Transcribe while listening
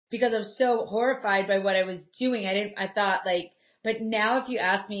because I was so horrified by what I was doing. I thought like, but now if you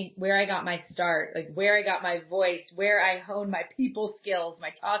ask me where I got my start, like where I got my voice, where I honed my people skills,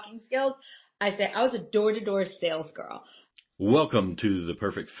 my talking skills, I say I was a door-to-door sales girl. Welcome to The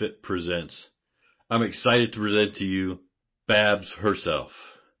Perfect Fit Presents. I'm excited to present to you Babs herself,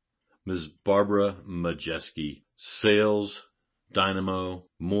 Ms. Barbara Majeski. Sales, dynamo,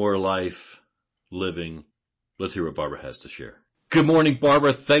 more life, living. Let's hear what Barbara has to share. Good morning,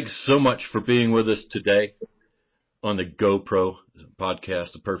 Barbara. Thanks so much for being with us today on the GoPro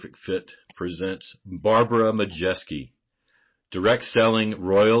podcast. The Perfect Fit presents Barbara Majeski, direct selling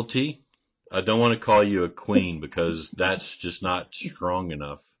royalty. I don't want to call you a queen because that's just not strong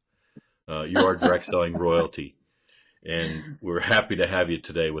enough. You are direct selling royalty, and we're happy to have you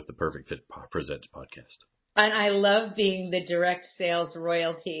today with the Perfect Fit Presents podcast. And I love being the direct sales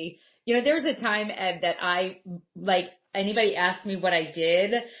royalty. You know, there was a time, Ed, that I, like, anybody asked me what I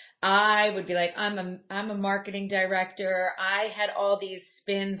did, I would be like, I'm a marketing director. I had all these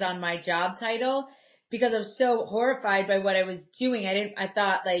spins on my job title because I was so horrified by what I was doing. I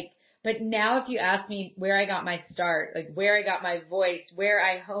thought like, but now if you ask me where I got my start, like where I got my voice, where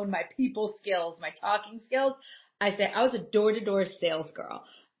I honed my people skills, my talking skills, I say I was a door-to-door sales girl.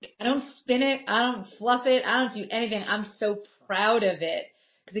 I don't spin it. I don't fluff it. I don't do anything. I'm so proud of it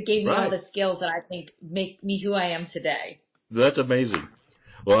because it gave me all the skills that I think make me who I am today. That's amazing.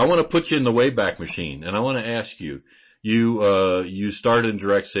 Well, I want to put you in the Wayback Machine, and I want to ask you, you started in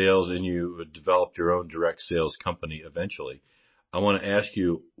direct sales and you developed your own direct sales company eventually. I want to ask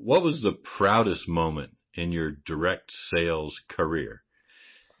you, what was the proudest moment in your direct sales career?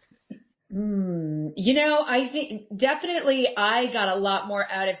 You know, I think definitely I got a lot more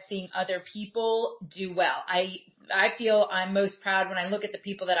out of seeing other people do well. I feel I'm most proud when I look at the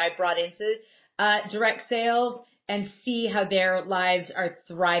people that I brought into direct sales and see how their lives are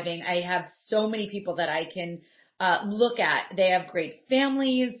thriving. I have so many people that I can look at. They have great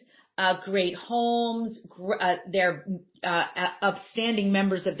families, great homes, they're upstanding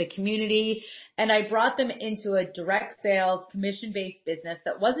members of the community. And I brought them into a direct sales commission-based business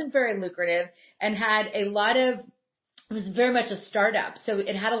that wasn't very lucrative and had a lot of, it was very much a startup. So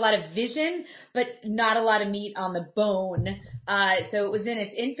it had a lot of vision, but not a lot of meat on the bone. So it was in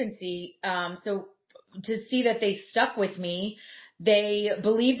its infancy. So to see that they stuck with me, they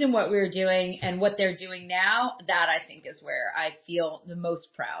believed in what we were doing and what they're doing now, that I think is where I feel the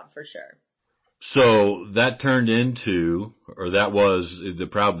most proud for sure. So that turned into, or that was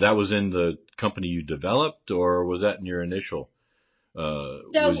in the company you developed, or was that in your initial,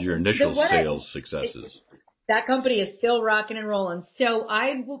 sales successes? That company is still rocking and rolling. So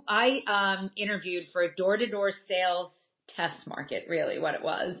I interviewed for a door-to-door sales test market, really what it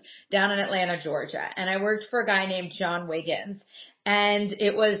was, down in Atlanta, Georgia. And I worked for a guy named John Wiggins. And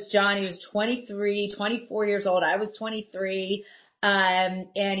it was John, he was 24 years old. I was 23.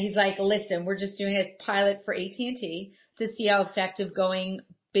 And he's like, listen, we're just doing a pilot for AT&T to see how effective going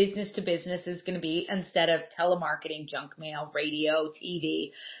business to business is going to be instead of telemarketing, junk mail, radio,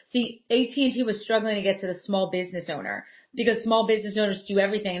 TV. See, AT&T was struggling to get to the small business owner because small business owners do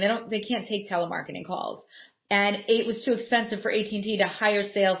everything. They can't take telemarketing calls. And it was too expensive for AT&T to hire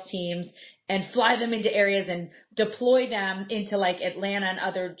sales teams and fly them into areas and deploy them into like Atlanta and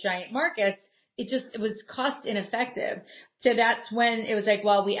other giant markets. It was cost ineffective. So that's when it was like,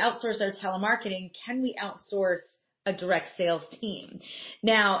 well, we outsource our telemarketing. Can we outsource a direct sales team?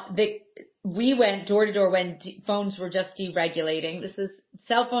 Now, we went door to door when phones were just deregulating.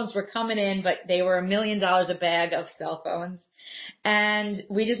 Cell phones were coming in, but they were $1 million a bag of cell phones. And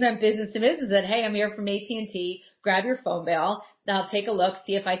we just went business to business and said, hey, I'm here from AT&T. Grab your phone bill. I'll take a look,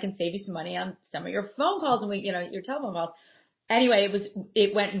 see if I can save you some money on some of your phone calls and your telephone calls. Anyway,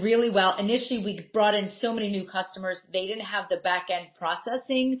 it went really well. Initially, we brought in so many new customers. They didn't have the back end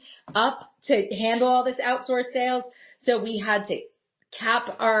processing up to handle all this outsourced sales. So we had to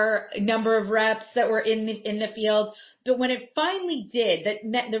cap our number of reps that were in the field. But when it finally did,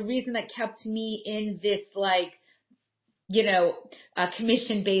 the reason that kept me in this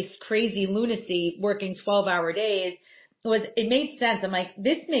commission-based crazy lunacy working 12-hour days was it made sense. I'm like,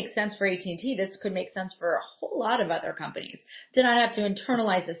 this makes sense for AT&T. This could make sense for a whole lot of other companies to not have to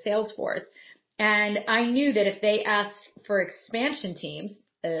internalize the sales force. And I knew that if they asked for expansion teams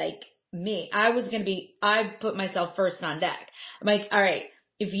like me, I put myself first on deck. I'm like, all right,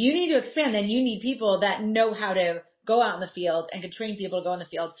 if you need to expand, then you need people that know how to go out in the field and can train people to go in the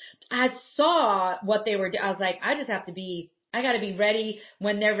field. I saw what they were doing. I was like, I got to be ready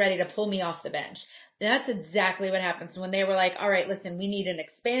when they're ready to pull me off the bench. That's exactly what happens when they were like, all right, listen, we need an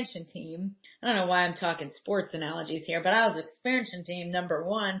expansion team. I don't know why I'm talking sports analogies here, but I was expansion team number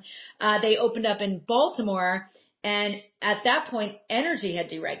one. They opened up in Baltimore, and at that point, energy had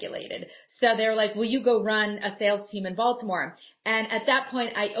deregulated. So they were like, will you go run a sales team in Baltimore? And at that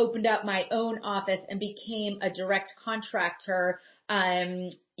point, I opened up my own office and became a direct contractor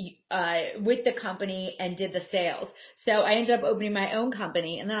with the company and did the sales. So I ended up opening my own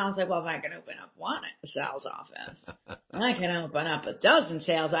company, and then I was like, well, if I can open up one sales office, I can open up a dozen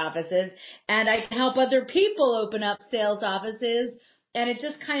sales offices, and I can help other people open up sales offices. And it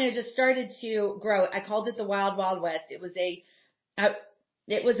just kind of just started to grow. I called it the Wild Wild West. It was a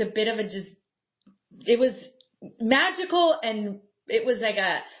bit of it was magical, and it was like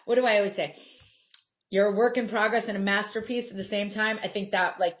what do I always say? You're a work in progress and a masterpiece at the same time. I think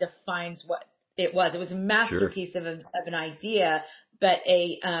that like defines what it was. It was a masterpiece of an idea, but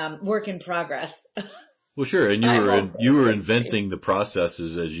a work in progress. Well, sure, and you were inventing the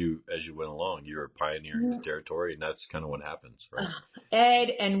processes as you went along. You were pioneering the territory, and that's kind of what happens, right?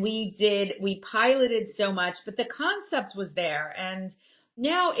 Ed, and we piloted so much, but the concept was there. And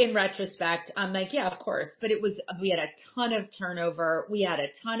now in retrospect, I'm like, yeah, of course. But we had a ton of turnover. We had a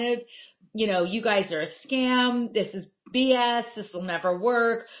ton of, you guys are a scam. This is BS. This will never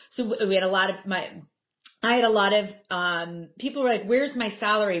work. So we had I had a lot of people were like, where's my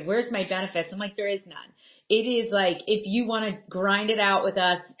salary? Where's my benefits? I'm like, there is none. It is like, if you want to grind it out with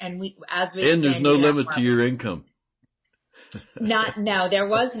us, and there's no limit to your income. No, there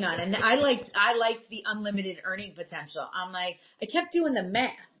was none. And I liked the unlimited earning potential. I'm like, I kept doing the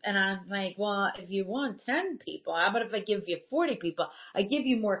math, and I'm like, well, if you want 10 people, how about if I give you 40 people? I give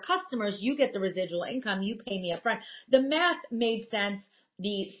you more customers, you get the residual income, you pay me up front. The math made sense.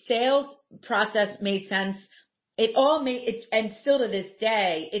 The sales process made sense. It all made it, and still to this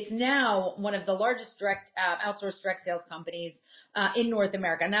day, it's now one of the largest outsourced direct sales companies in North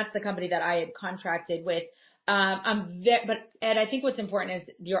America, and that's the company that I had contracted with. But Ed, I think what's important is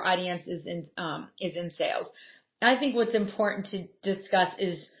your audience is in sales. I think what's important to discuss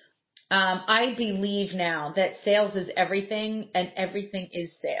is I believe now that sales is everything, and everything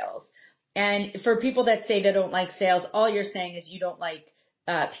is sales. And for people that say they don't like sales, all you're saying is you don't like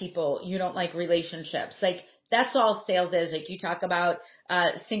people, you don't like relationships. Like, that's all sales is. Like, you talk about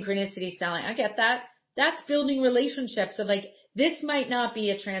synchronicity selling. I get that. That's building relationships of like, this might not be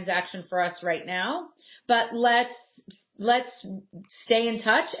a transaction for us right now, but let's stay in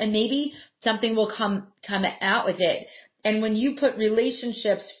touch, and maybe something will come out with it. And when you put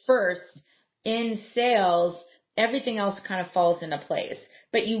relationships first in sales, everything else kind of falls into place.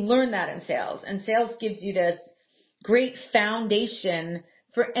 But you learn that in sales, and sales gives you this great foundation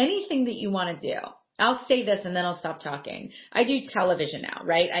for anything that you want to do. I'll say this and then I'll stop talking. I do television now,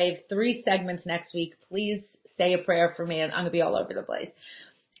 right? I have 3 segments next week. Please say a prayer for me, and I'm going to be all over the place.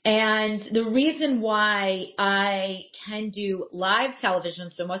 And the reason why I can do live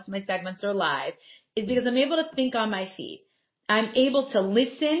television, so most of my segments are live, is because I'm able to think on my feet. I'm able to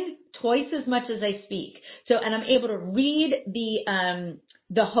listen twice as much as I speak. And I'm able to read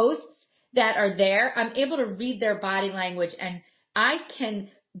the hosts that are there. I'm able to read their body language, and I can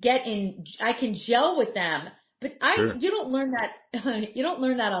gel with them. But you don't learn that. You don't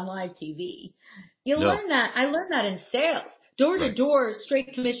learn that on live TV. I learned that in sales. Door to door,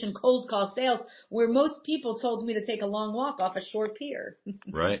 straight commission, cold call sales, where most people told me to take a long walk off a short pier.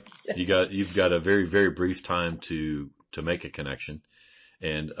 Right. You've got a very, very brief time to make a connection.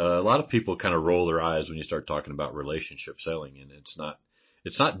 And a lot of people kind of roll their eyes when you start talking about relationship selling, and it's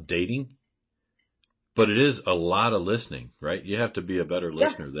not dating, but it is a lot of listening, right? You have to be a better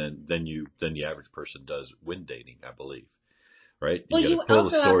listener than the average person does when dating, I believe. Right? You got to pull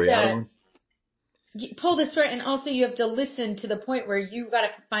the story out of them. You pull the story, and also you have to listen to the point where you got to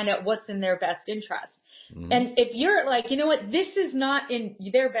find out what's in their best interest. Mm-hmm. And if you're like, you know what, this is not in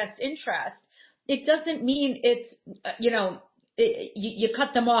their best interest, it doesn't mean it's, you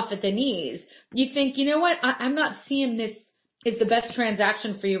cut them off at the knees. You think, you know what, I'm not seeing this is the best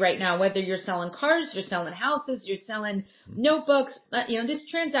transaction for you right now, whether you're selling cars, you're selling houses, you're selling notebooks, this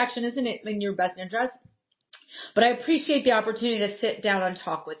transaction isn't in your best interest. But I appreciate the opportunity to sit down and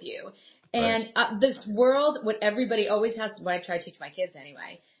talk with you. And this world, what everybody always has, what I try to teach my kids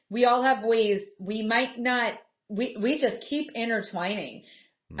anyway, we all have ways, we might not, we just keep intertwining.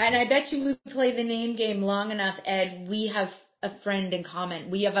 Mm-hmm. And I bet you we play the name game long enough, Ed, we have a friend in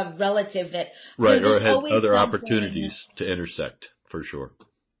common. We have a relative that... Right, or had other opportunities to intersect, for sure.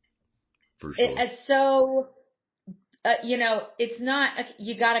 For sure. It's not,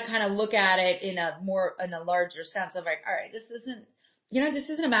 you got to kind of look at it in a larger sense of like, all right, this isn't this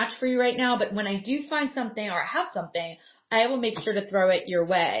isn't a match for you right now, but when I do find something or have something, I will make sure to throw it your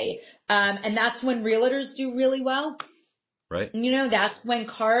way. And that's when realtors do really well. Right. That's when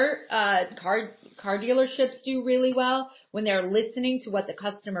car dealerships do really well, when they're listening to what the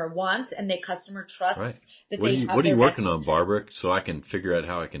customer wants and the customer trusts Right. that What are they you have What are you their best working on, interest. Barbara? So I can figure out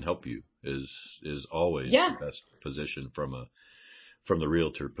how I can help you. Is always Yeah. the best position from the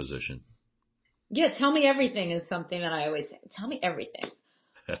realtor position. Yeah. Tell me everything is something that I always say. Tell me everything.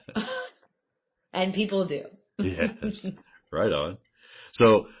 And people do. Yes. Right on.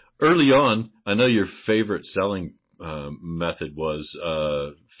 So early on, I know your favorite selling method was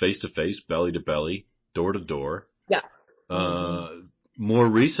face to face, belly to belly, door to door. Yeah. Hmm. More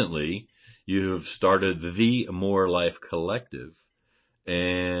recently, you've started the More Life Collective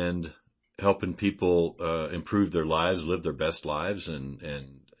and helping people improve their lives, live their best lives, and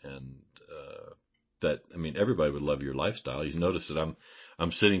that, I mean, everybody would love your lifestyle. You notice that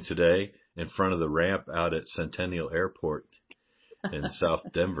I'm sitting today in front of the ramp out at Centennial Airport in South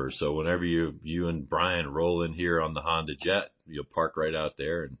Denver. So whenever you and Brian roll in here on the Honda Jet, you'll park right out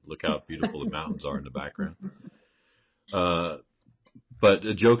there and look how beautiful the mountains are in the background. But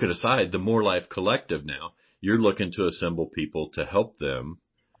joking aside, the More Life Collective now, you're looking to assemble people to help them.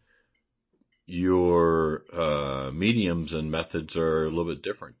 Your mediums and methods are a little bit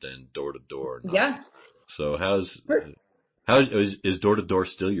different than door to door. Yeah. So is door to door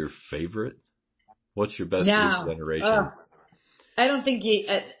still your favorite? What's your best lead Now, generation? I don't think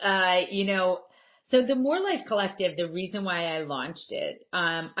so the More Life Collective, the reason why I launched it,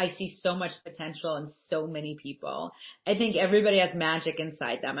 I see so much potential in so many people. I think everybody has magic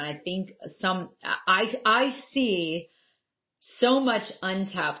inside them. And I think I see so much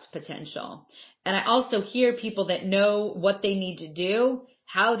untapped potential. And I also hear people that know what they need to do,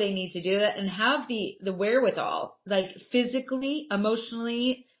 how they need to do that, and have the wherewithal, like physically,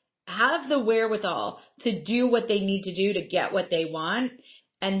 emotionally, have the wherewithal to do what they need to do to get what they want.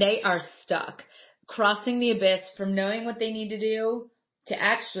 And they are stuck, crossing the abyss from knowing what they need to do to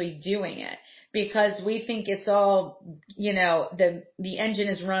actually doing it. Because we think it's all, the engine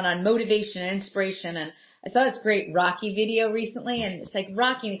is run on motivation and inspiration. And I saw this great Rocky video recently, and it's like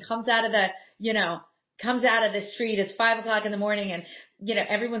Rocky, and he comes out of the street. It's 5 o'clock in the morning, and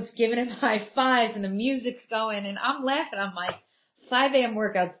everyone's giving him high fives, and the music's going, and I'm laughing. I'm like, 5 a.m.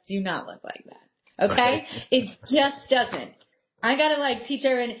 workouts do not look like that. Okay, Right. it just doesn't. I gotta teach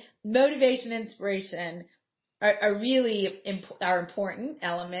everyone motivation, inspiration are important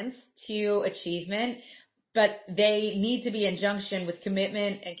elements to achievement, but they need to be in junction with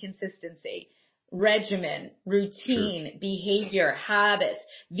commitment and consistency, regimen, Sure. routine, behavior, habits.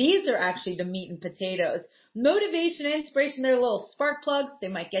 These are actually the meat and potatoes. Motivation and inspiration, they're little spark plugs. They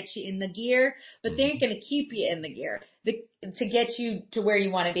might get you in the gear, but they Mhm. ain't going to keep you in the gear to get you to where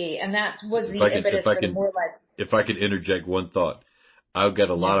you want to be. And that was If the I can, impetus for the More Life. if I could interject one thought, I've got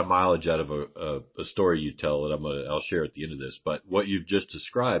a lot Yeah. of mileage out of a story you tell that I'll share at the end of this. But what you've just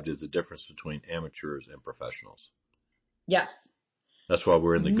described is the difference between amateurs and professionals. Yes. That's why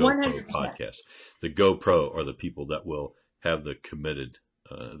we're in the GoPro 100%. podcast. The GoPro are the people that will have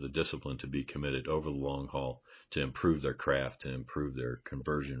the discipline to be committed over the long haul to improve their craft, to improve their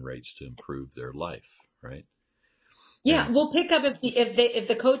conversion rates, to improve their life, right? Yeah, And we'll pick up if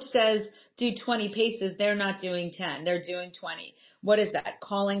the coach says do 20 paces, they're not doing 10, they're doing 20. What is that?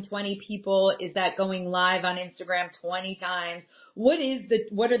 Calling 20 people? Is that going live on Instagram 20 times? What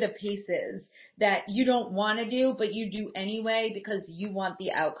are the paces that you don't want to do, but you do anyway because you want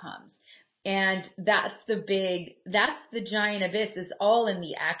the outcomes? And that's the giant abyss, is all in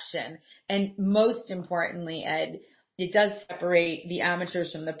the action. And most importantly, Ed, it does separate the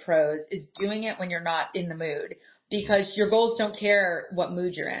amateurs from the pros, is doing it when you're not in the mood, because your goals don't care what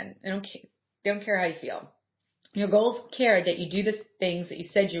mood you're in. They don't care how you feel. Your goals care that you do the things that you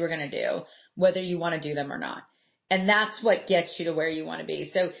said you were going to do, whether you want to do them or not. And that's what gets you to where you want to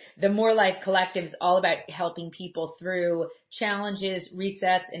be. So the More Life Collective is all about helping people through challenges,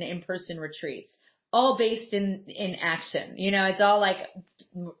 resets, and in-person retreats, all based in action. It's all like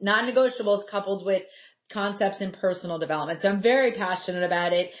non-negotiables coupled with concepts in personal development. So I'm very passionate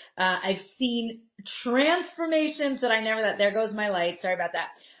about it. I've seen transformations there goes my light. Sorry about that.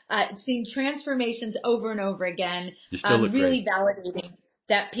 Seen transformations over and over again. you still look great. Really validating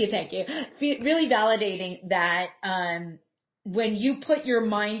that. Thank you. Really validating that, when you put your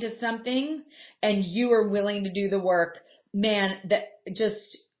mind to something and you are willing to do the work, man, that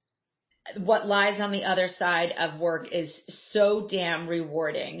just what lies on the other side of work is so damn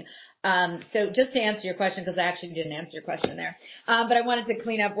rewarding. So just to answer your question, because I actually didn't answer your question there, but I wanted to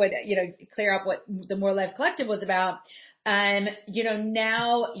clear up what the More Life Collective was about.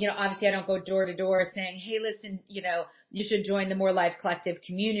 Now, obviously I don't go door to door saying, hey, listen, you should join the More Life Collective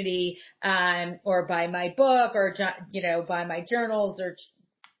community, or buy my book, or, buy my journals or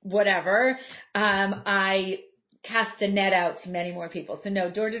whatever. I cast a net out to many more people. So no,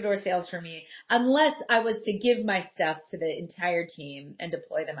 door to door sales for me, unless I was to give my stuff to the entire team and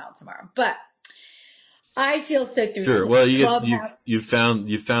deploy them out tomorrow. But I feel so through. Sure. Well, you found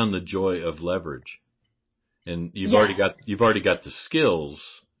the joy of leverage, and you've already got the skills,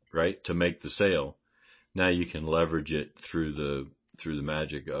 right, to make the sale. Now you can leverage it through the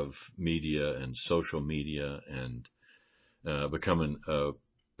magic of media and social media, and becoming a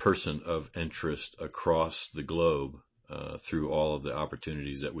person of interest across the globe through all of the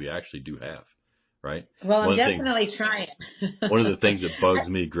opportunities that we actually do have. Right. Well, I'm definitely trying. One of the things that bugs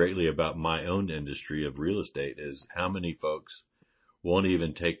me greatly about my own industry of real estate is how many folks won't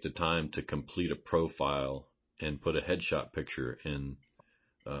even take the time to complete a profile and put a headshot picture in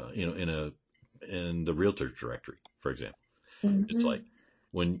the realtor's directory, for example. Mm-hmm. It's like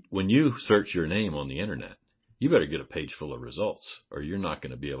when you search your name on the internet, you better get a page full of results, or you're not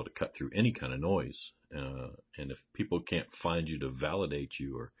going to be able to cut through any kind of noise. And if people can't find you to validate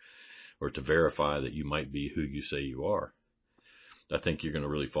you or to verify that you might be who you say you are, I think you're going to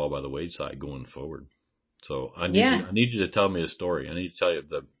really fall by the wayside going forward. So I need you to tell me a story. I need to tell you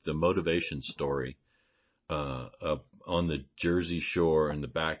the motivation story on the Jersey Shore in the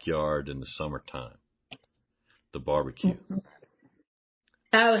backyard in the summertime, the barbecue.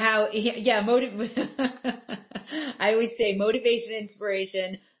 Oh, I always say motivation,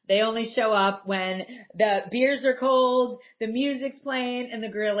 inspiration. They only show up when the beers are cold, the music's playing, and the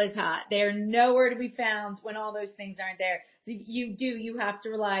grill is hot. They're nowhere to be found when all those things aren't there. So you have to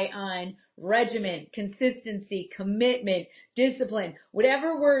rely on regimen, consistency, commitment, discipline,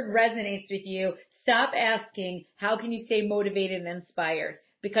 whatever word resonates with you. Stop asking, how can you stay motivated and inspired?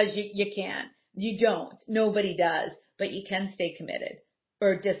 Because you can't. You don't. Nobody does. But you can stay committed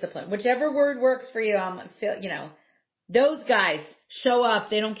or disciplined. Whichever word works for you. Those guys show up.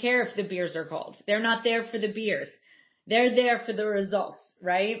 They don't care if the beers are cold. They're not there for the beers. They're there for the results,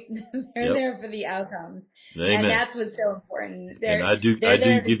 right? They're there for the outcomes. Amen. And that's what's so important. And I do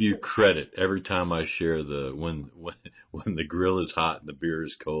give you credit every time I share when the grill is hot and the beer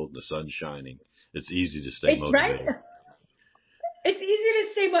is cold and the sun's shining. It's easy to stay motivated. Right? It's easy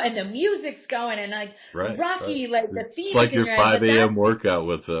to stay motivated, and the music's going, and Rocky, the theme. It's like your 5 a.m. workout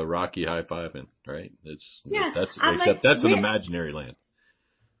with Rocky high-fiving, right? That's an imaginary land.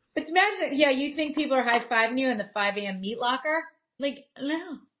 It's imaginary. Yeah, you think people are high-fiving you in the 5 a.m. meat locker?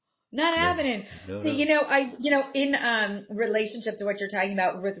 No, not happening. No. So, in relationship to what you're talking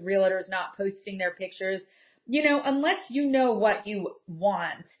about with realtors not posting their pictures, unless you know what you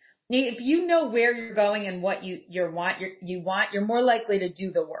want. If you know where you're going and what you want, you're more likely to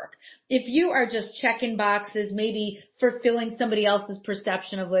do the work. If you are just checking boxes, maybe fulfilling somebody else's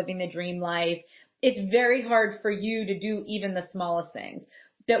perception of living the dream life, it's very hard for you to do even the smallest things.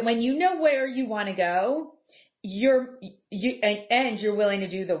 But when you know where you want to go, you're willing to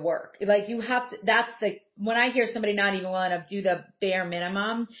do the work. You have to, when I hear somebody not even willing to do the bare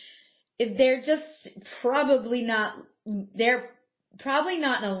minimum, they're probably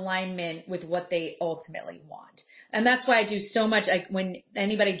not in alignment with what they ultimately want. And that's why I do so much. When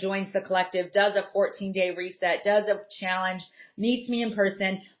anybody joins the collective, does a 14-day reset, does a challenge, meets me in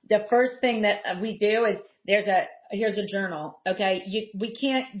person, the first thing that we do is here's a journal. Okay. We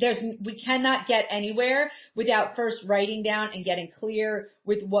cannot get anywhere without first writing down and getting clear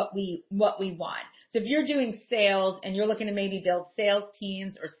with what we want. So if you're doing sales and you're looking to maybe build sales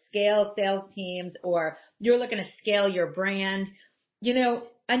teams or scale sales teams, or you're looking to scale your brand,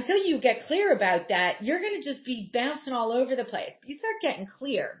 until you get clear about that, you're going to just be bouncing all over the place. But you start getting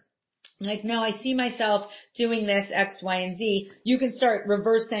clear. No, I see myself doing this X, Y, and Z. You can start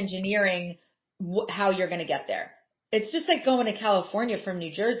reverse engineering how you're going to get there. It's just like going to California from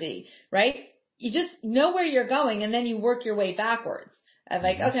New Jersey, right? You just know where you're going, and then you work your way backwards.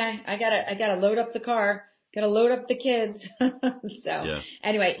 Okay, I gotta load up the car, gotta load up the kids.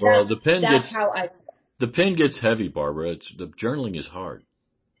 Anyway, well, the pen gets heavy, Barbara. The journaling is hard.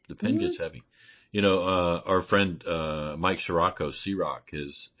 The pen gets heavy. Our friend Mike Scirocco, C-Rock,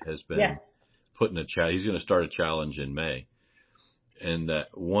 has been putting he's going to start a challenge in May. And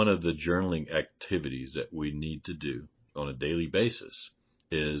that one of the journaling activities that we need to do on a daily basis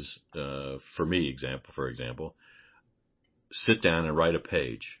is, for example, sit down and write a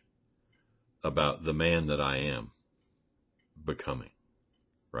page about the man that I am becoming,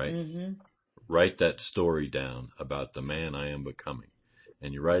 right? Mm-hmm. Write that story down about the man I am becoming.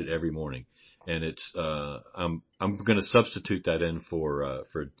 and you write it every morning. And it's I'm going to substitute that in for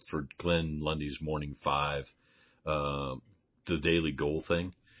Glenn Lundy's Morning Five, the daily goal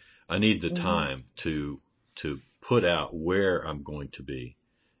thing. I need the time to put out where I'm going to be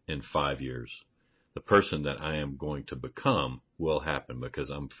in 5 years. The person that I am going to become will happen because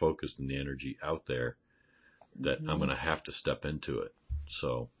I'm focused in the energy out there that I'm going to have to step into it.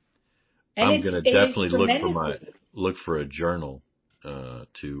 So And I'm going to definitely look for a journal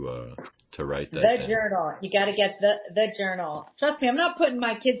to write that The down. journal. You got to get the journal. Trust me, I'm not putting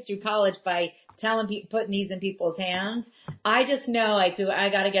my kids through college by putting these in people's hands. I just know, like, I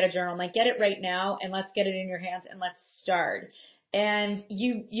got to get a journal. I'm like, get it right now and let's get it in your hands and let's start. And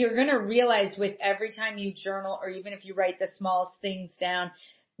you're going to realize with every time you journal, or even if you write the smallest things down,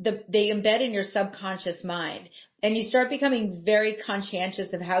 they embed in your subconscious mind, and you start becoming very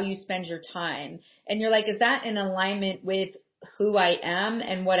conscientious of how you spend your time. And you're like, is that in alignment with who I am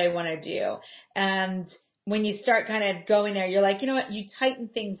and what I want to do? And when you start kind of going there, you're like, you know what? You tighten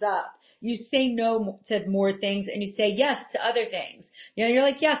things up. You say no to more things and you say yes to other things. You know, you're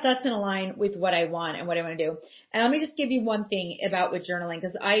like, yes, that's in line with what I want and what I want to do. And let me just give you one thing about with journaling,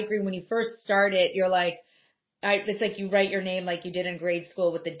 because I agree, when you first start it, you're like, it's like you write your name like you did in grade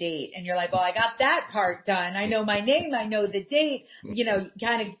school with the date. And you're like, well, I got that part done. I know my name. I know the date, you know,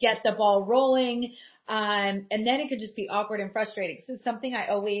 kind of get the ball rolling. And then it could just be awkward and frustrating. So something I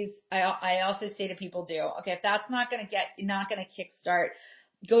also say to people do, okay, if that's not going to kickstart,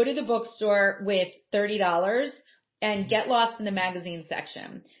 go to the bookstore with $30 and get lost in the magazine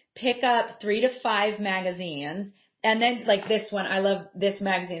section. Pick up 3 to 5 magazines. And then, like this one, I love this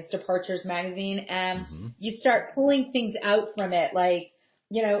magazine. It's Departures magazine. And you start pulling things out from it. Like,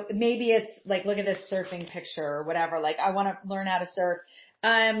 you know, maybe it's like, look at this surfing picture or whatever. Like, I want to learn how to surf.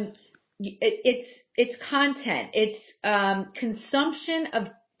 It's content. It's consumption of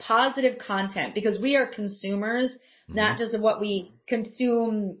positive content, because we are consumers, not just of what we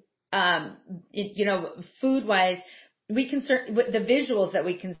consume, you know, food wise. We consume the visuals that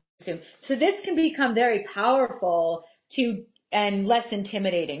we consume. So this can become very powerful and less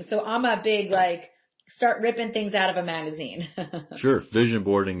intimidating. So I'm a big, like, start ripping things out of a magazine. Sure. Vision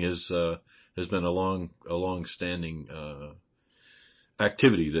boarding has been a long standing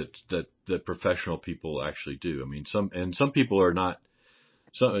activity that professional people actually do. I mean, some people are not.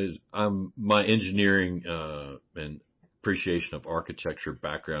 My engineering and appreciation of architecture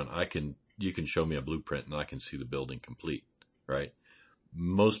background, you can show me a blueprint and I can see the building complete, right?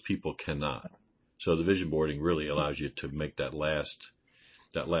 Most people cannot. So the vision boarding really allows you to make that last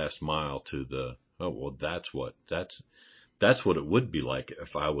mile to the, oh, well, that's what it would be like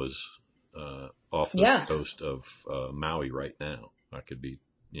if I was off the coast of Maui right now. I could be,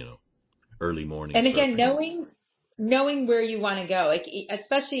 you know, early morning. And again, surfing. knowing where you want to go, like,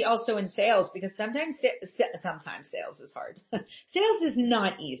 especially also in sales, because sometimes sales is hard. Sales is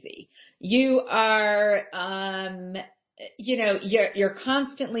not easy. You are, you know, you're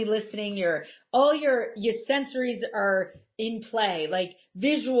constantly listening. All your sensories are in play, like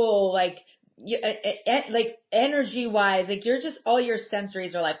visual, like energy wise, like you're just, all your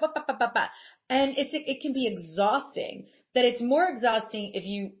sensories are like, bah, bah, bah, bah, bah. And it can be exhausting. That it's more exhausting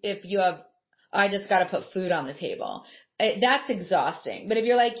if you have, I just got to put food on the table. That's exhausting. But if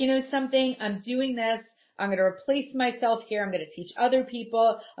you're like, you know something, I'm doing this. I'm going to replace myself here. I'm going to teach other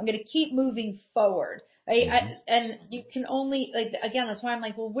people. I'm going to keep moving forward. And you can only, like, again, that's why I'm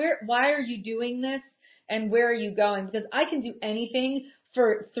like, well, why are you doing this and where are you going? Because I can do anything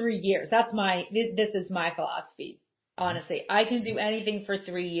for 3 years. This is my philosophy. Honestly, I can do anything for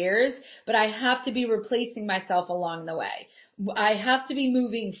 3 years, but I have to be replacing myself along the way. I have to be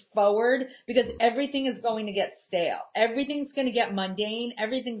moving forward, because everything is going to get stale. Everything's going to get mundane.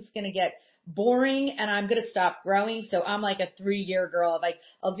 Everything's going to get boring, and I'm going to stop growing. So I'm like a 3-year girl. Like,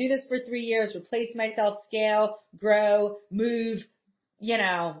 I'll do this for 3 years, replace myself, scale, grow, move, you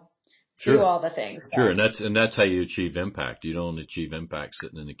know, do all the things. Sure. And that's how you achieve impact. You don't achieve impact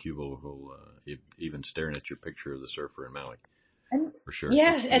sitting in a cubicle, even staring at your picture of the surfer in Maui. For sure.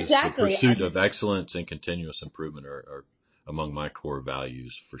 Yeah, exactly. The pursuit of excellence and continuous improvement are among my core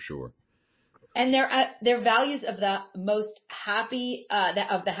values, for sure. And they're values of the most happy,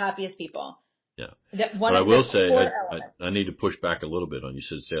 of the happiest people. Yeah. But I will say, I need to push back a little bit on, you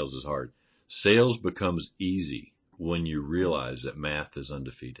said sales is hard. Sales becomes easy when you realize that math is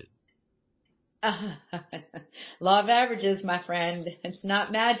undefeated. Law of averages, my friend. It's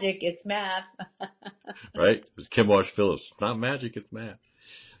not magic, it's math. Right? It's Kim Walsh Phillips. It's not magic, it's math.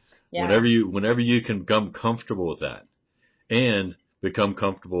 Yeah. Whenever you can become comfortable with that, and become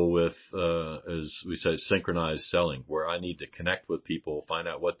comfortable with, as we said, synchronized selling, where I need to connect with people, find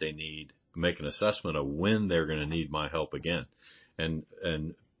out what they need, make an assessment of when they're going to need my help again, and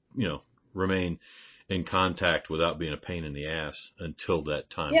remain in contact without being a pain in the ass until that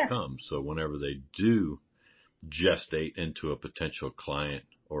time Yeah. comes. So whenever they do gestate into a potential client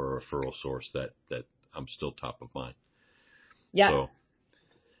or a referral source, that I'm still top of mind. Yeah. So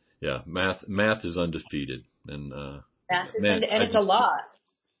yeah, math is undefeated, and man, and it's a law.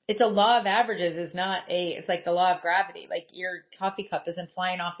 It's a law of averages. It's like the law of gravity. Like your coffee cup isn't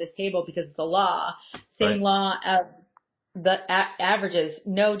flying off this table because it's a law. Same right. law of the averages.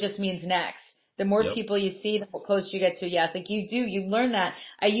 No just means next. The more Yep. people you see, the closer you get to yes. Like you learn that.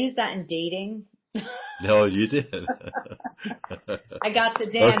 I use that in dating. No, you did. I got to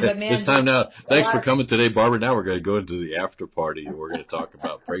Dan, Okay, but man, it's time now. Thanks for coming today, Barbara. Now we're going to go into the after party, and we're going to talk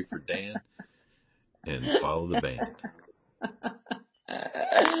about Pray for Dan and Follow the Band.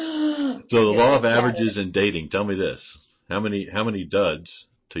 So the law of averages in dating. Tell me this: how many duds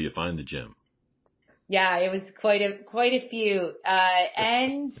till you find the gem? Yeah, it was quite a few,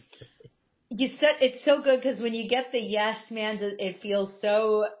 and it's so good because when you get the yes, man, it feels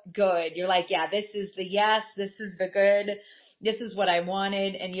so good. You're like, yeah, this is the yes, this is the good, this is what I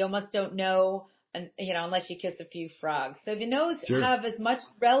wanted, and you almost don't know, unless you kiss a few frogs. So the no's Sure. have as much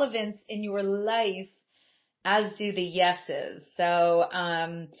relevance in your life as do the yeses. So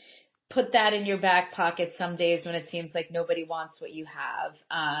put that in your back pocket some days when it seems like nobody wants what you have.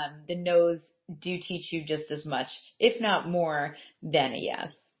 The no's do teach you just as much, if not more, than a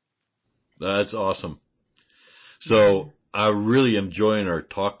yes. That's awesome. So I really am enjoying our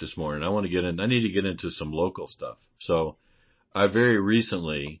talk this morning. I need to get into some local stuff. So I very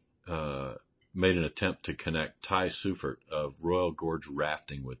recently made an attempt to connect Ty Seufert of Royal Gorge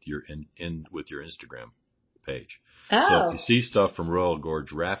Rafting with your with your Instagram page. Oh. So if you see stuff from Royal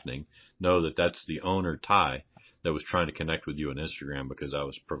Gorge Rafting, know that that's the owner, Ty, that was trying to connect with you on Instagram because I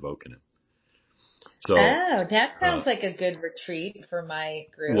was provoking him. So, that sounds like a good retreat for my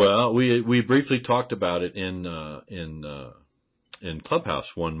group. Well, we briefly talked about it in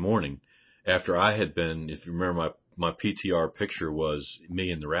Clubhouse one morning after I had been, if you remember, my PTR picture was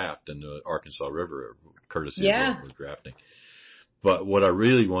me in the raft in the Arkansas River, courtesy of Royal Gorge Rafting. But what I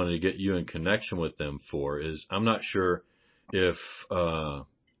really wanted to get you in connection with them for is I'm not sure if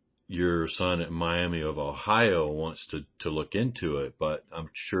your son at Miami of Ohio wants to look into it, but I'm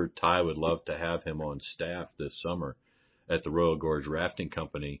sure Ty would love to have him on staff this summer at the Royal Gorge Rafting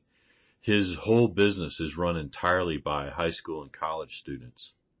Company. His whole business is run entirely by high school and college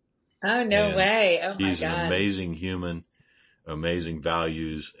students. Oh, no way. Oh, my God. He's an amazing human, amazing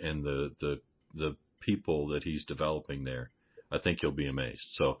values, and the people that he's developing there. I think you'll be amazed.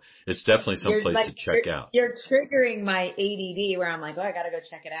 So it's definitely someplace to check out. You're triggering my ADD where I'm like, oh, I got to go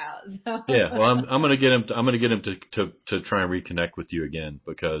check it out. So. Yeah, well, I'm going to get him. I'm going to get him to try and reconnect with you again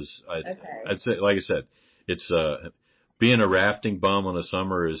because I'd say, like I said, it's being a rafting bum on a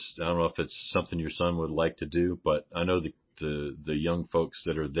summer is, I don't know if it's something your son would like to do, but I know the young folks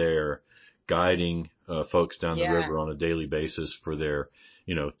that are there guiding folks down the river on a daily basis for their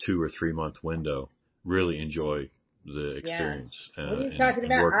 2 or 3 month window really enjoy the experience. What are you talking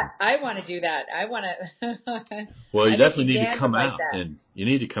about? I want to do that. I want to. Well, you definitely need to come out, and you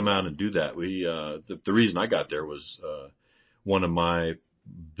need to come out and do that. We the reason I got there was one of my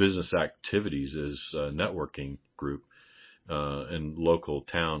business activities is a networking group in local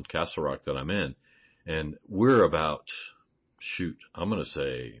town Castle Rock that I'm in, and we're about I'm going to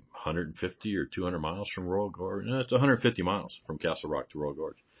say 150 or 200 miles from Royal Gorge. No, it's 150 miles from Castle Rock to Royal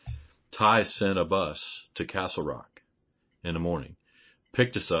Gorge. Ty sent a bus to Castle Rock in the morning,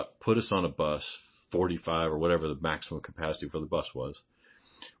 picked us up, put us on a bus, 45 or whatever the maximum capacity for the bus was.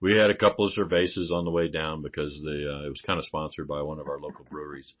 We had a couple of cervezas on the way down because it was kind of sponsored by one of our local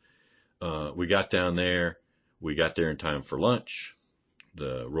breweries. We got down there. We got there in time for lunch.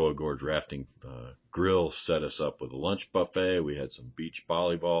 The Royal Gorge Rafting Grill set us up with a lunch buffet. We had some beach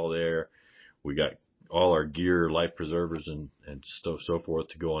volleyball there. We got all our gear, life preservers, and so forth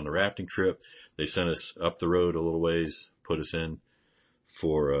to go on the rafting trip. They sent us up the road a little ways, put us in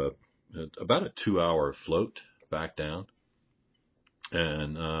for about a 2-hour float back down,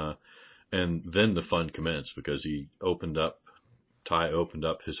 and then the fun commenced because Ty opened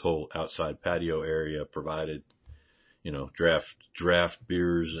up his whole outside patio area, provided draft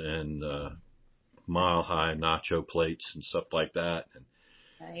beers and Mile High nacho plates and stuff like that. And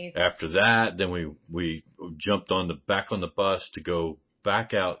nice. After that, then we jumped back on the bus to go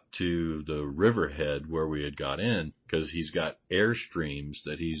back out to the riverhead where we had got in, because he's got Airstreams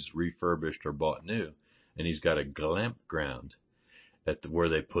that he's refurbished or bought new, and he's got a glamp ground. where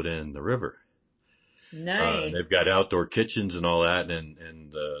they put in the river. Nice. They've got outdoor kitchens and all that,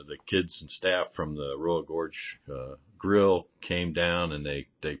 and the kids and staff from the Royal Gorge Grill came down and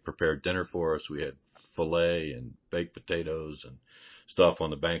they prepared dinner for us. We had filet and baked potatoes and stuff on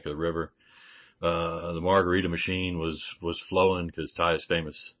the bank of the river. The margarita machine was flowing because Ty's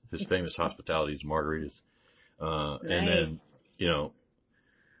his famous hospitality is margaritas. Nice. And then, you know,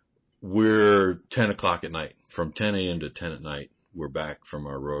 we're 10 o'clock at night. From 10 a.m. to 10 at night, we're back from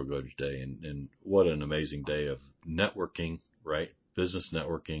our Royal Gorge day. And what an amazing day of networking, right? Business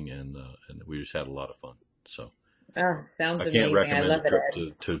networking. And we just had a lot of fun. So Oh, sounds I amazing. can't recommend I love a trip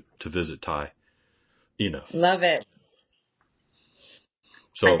it. to visit Ty enough. Love it.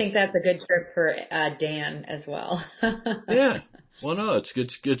 So I think that's a good trip for Dan as well. yeah. Well, no, it's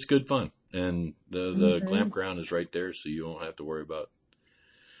good fun. And the glamp ground is right there, so you won't have to worry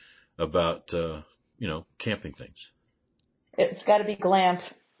about you know, camping things. It's got to be glamp.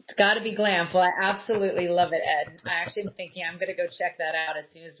 It's got to be glamp. Well, I absolutely love it, Ed. I actually am thinking I'm going to go check that out as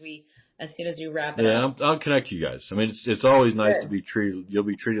soon as we wrap it up. Yeah, I'll connect you guys. I mean, it's always nice to be treated. You'll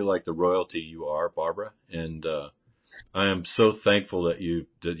be treated like the royalty you are, Barbara. And I am so thankful that you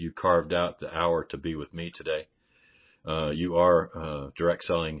carved out the hour to be with me today. You are direct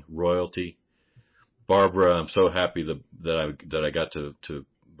selling royalty, Barbara. I'm so happy that I got to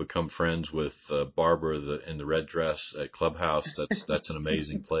become friends with Barbara in the red dress at Clubhouse. That's an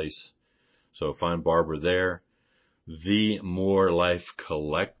amazing place. So find Barbara there. The More Life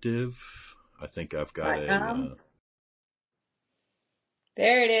Collective. I think I've got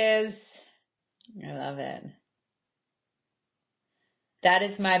there it is. I love it. That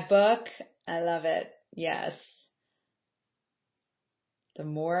is my book. I love it. Yes.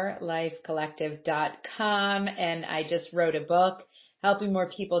 themorelifecollective.com. And I just wrote a book helping more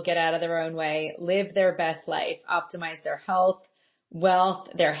people get out of their own way, live their best life, optimize their health, wealth,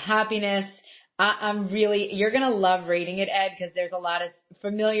 their happiness. You're going to love reading it, Ed, because there's a lot of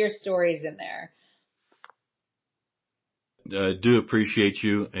familiar stories in there. I do appreciate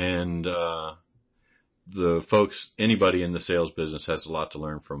you, and the folks, anybody in the sales business has a lot to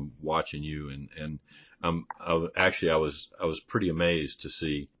learn from watching you. And I was pretty amazed to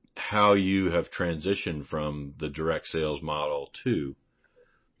see how you have transitioned from the direct sales model to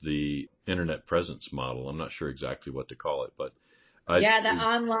the internet presence model. I'm not sure exactly what to call it, but the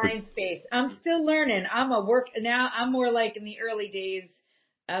online space. I'm still learning. I'm more like in the early days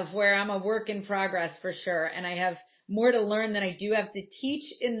of where I'm a work in progress for sure. And I have more to learn than I do have to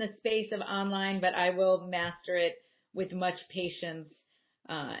teach in the space of online, but I will master it with much patience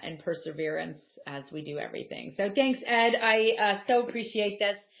and perseverance as we do everything. So thanks, Ed. I so appreciate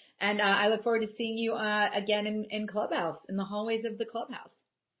this. And I look forward to seeing you again in Clubhouse, in the hallways of the Clubhouse.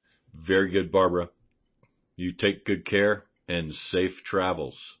 Very good, Barbara. You take good care and safe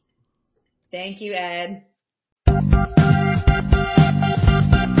travels. Thank you, Ed.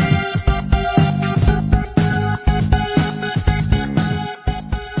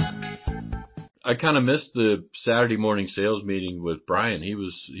 I kind of missed the Saturday morning sales meeting with Brian. He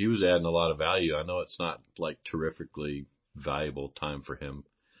was adding a lot of value. I know it's not like terrifically valuable time for him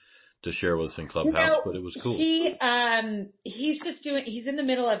to share with us in Clubhouse, but it was cool. He's in the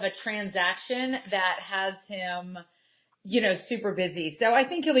middle of a transaction that has him, super busy. So I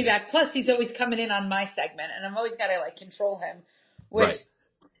think he'll be back. Plus he's always coming in on my segment and I've always got to control him, which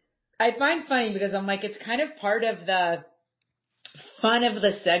I find funny because I'm like, it's kind of part of the fun of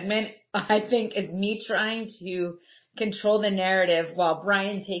the segment, I think, is me trying to control the narrative while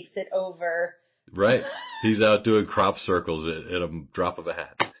Brian takes it over. Right. He's out doing crop circles at a drop of a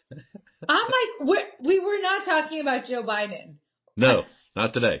hat. I'm like, we were not talking about Joe Biden. No,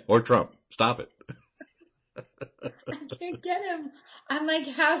 not today. Or Trump. Stop it. I can't get him. I'm like,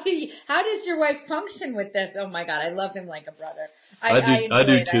 how does your wife function with this? Oh my God, I love him like a brother. I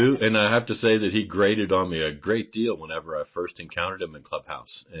do too, and I have to say that he grated on me a great deal whenever I first encountered him in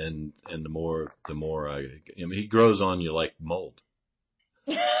Clubhouse, and the more he grows on you like mold.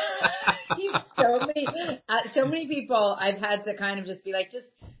 He's so many people I've had to kind of just be like,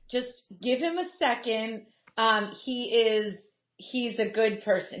 just give him a second. He's a good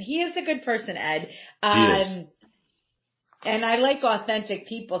person. He is a good person, Ed. He is. And I like authentic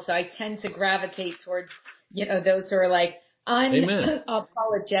people, so I tend to gravitate towards, those who are like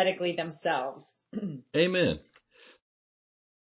unapologetically themselves. Amen.